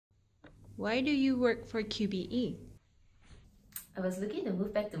Why do you work for QBE? I was looking to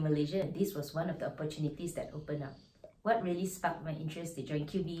move back to Malaysia and this was one of the opportunities that opened up. What really sparked my interest to join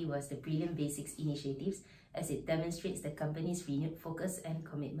QBE was the Brilliant Basics initiatives as it demonstrates the company's renewed focus and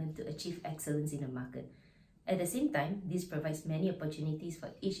commitment to achieve excellence in the market. At the same time, this provides many opportunities for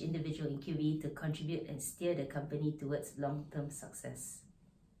each individual in QBE to contribute and steer the company towards long-term success.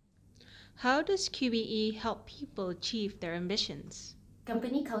 How does QBE help people achieve their ambitions?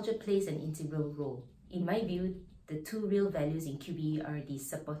 Company culture plays an integral role. In my view, the two real values in QBE are the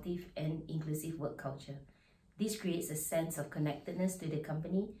supportive and inclusive work culture. This creates a sense of connectedness to the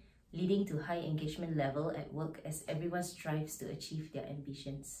company, leading to high engagement level at work as everyone strives to achieve their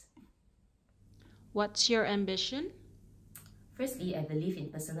ambitions. What's your ambition? Firstly, I believe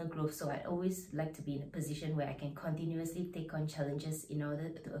in personal growth, so I always like to be in a position where I can continuously take on challenges in order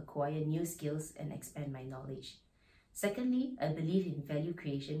to acquire new skills and expand my knowledge. Secondly, I believe in value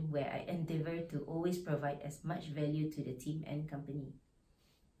creation, where I endeavor to always provide as much value to the team and company.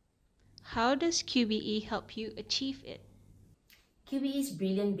 How does QBE help you achieve it? QBE's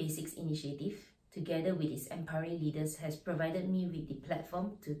Brilliant Basics initiative, together with its empowering leaders, has provided me with the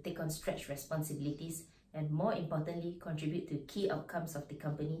platform to take on stretch responsibilities and, more importantly, contribute to key outcomes of the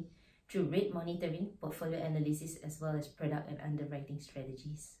company through rate monitoring, portfolio analysis, as well as product and underwriting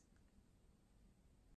strategies.